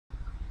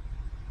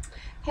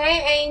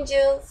Hey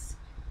angels.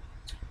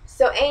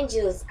 So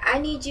angels, I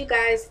need you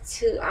guys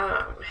to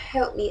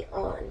help me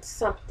on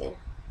something.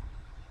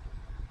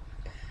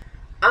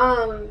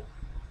 Um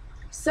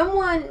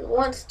Someone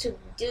wants to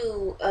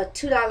do a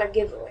 $2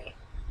 giveaway,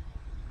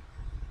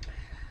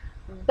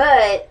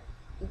 but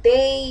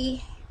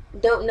they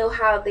don't know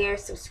how their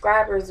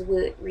subscribers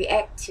would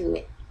react to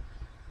it.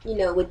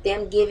 With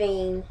them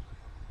giving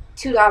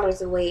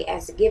 $2 away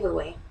as a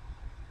giveaway.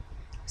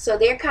 So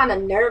they're kind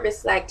of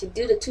nervous like to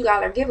do the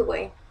 $2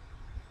 giveaway.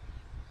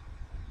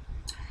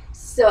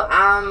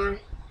 So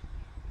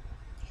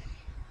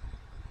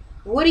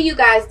what do you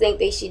guys think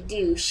they should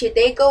do? Should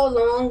they go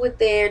along with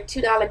their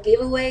 $2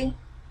 giveaway?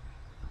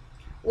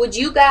 Would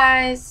you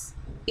guys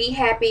be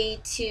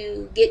happy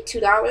to get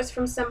 $2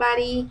 from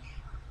somebody,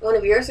 one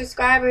of your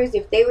subscribers,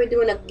 if they were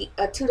doing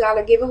a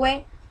 $2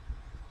 giveaway?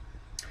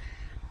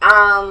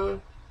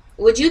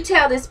 Would you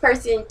tell this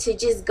person to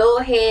just go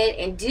ahead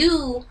and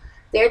do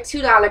their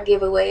 $2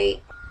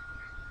 giveaway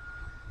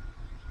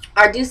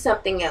or do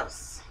something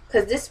else?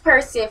 Because this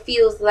person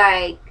feels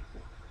like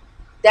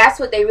that's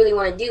what they really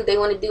want to do. They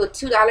want to do a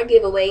 $2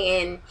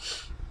 giveaway, and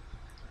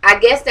I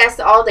guess that's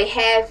all they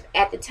have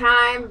at the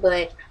time,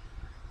 but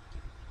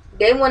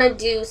they want to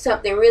do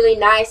something really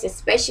nice and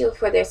special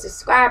for their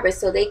subscribers,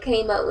 so they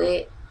came up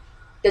with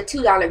the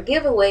 $2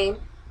 giveaway,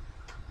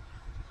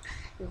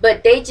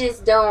 but they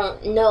just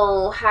don't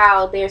know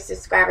how their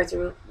subscribers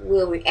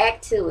will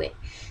react to it.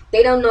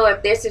 They don't know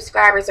if their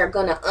subscribers are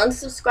going to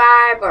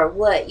unsubscribe or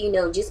what,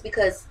 just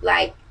because,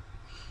 like,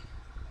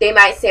 they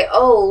might say,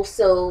 oh,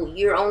 so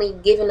you're only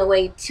giving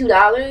away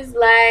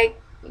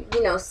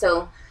 $2,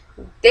 so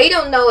they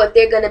don't know if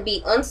they're going to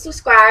be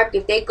unsubscribed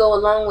if they go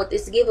along with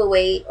this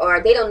giveaway, or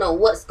they don't know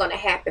what's going to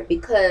happen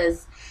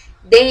because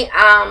they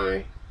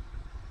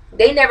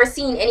never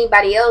seen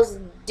anybody else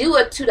do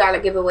a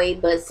 $2 giveaway.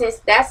 But since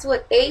that's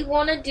what they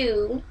want to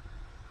do,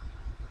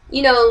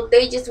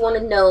 they just want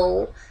to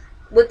know,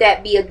 would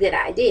that be a good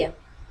idea?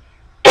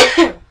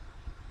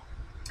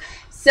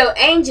 So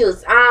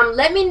angels,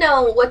 let me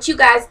know what you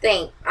guys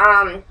think.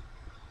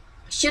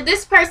 Should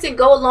this person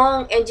go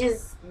along and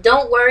just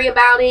don't worry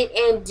about it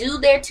and do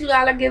their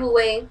 $2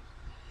 giveaway,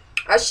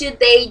 or should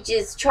they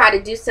just try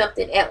to do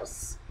something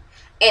else?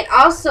 And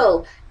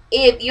also,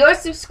 if your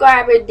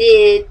subscriber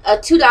did a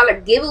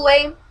 $2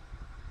 giveaway,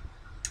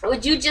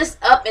 would you just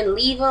up and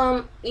leave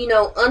them,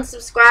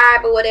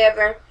 unsubscribe or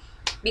whatever,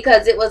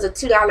 because it was a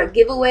 $2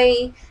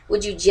 giveaway?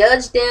 Would you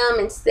judge them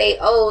and say,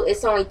 oh,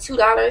 it's only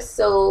 $2,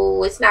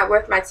 so it's not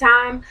worth my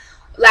time?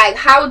 Like,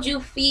 how would you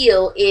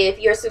feel if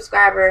your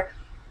subscriber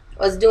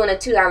was doing a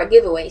 $2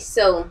 giveaway?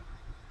 So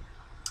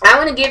I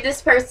want to give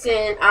this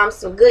person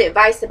some good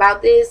advice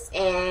about this,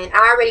 and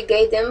I already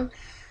gave them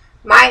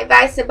my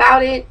advice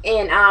about it,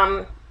 and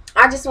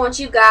I just want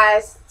you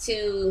guys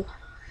to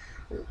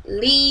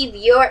leave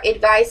your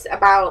advice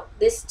about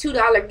this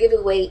 $2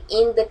 giveaway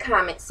in the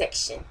comment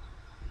section.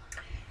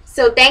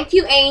 So thank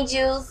you,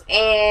 angels,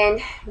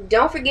 and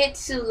don't forget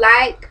to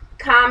like,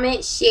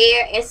 comment,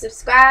 share, and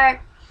subscribe,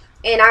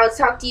 and I will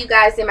talk to you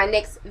guys in my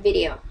next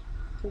video.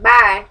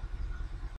 Bye.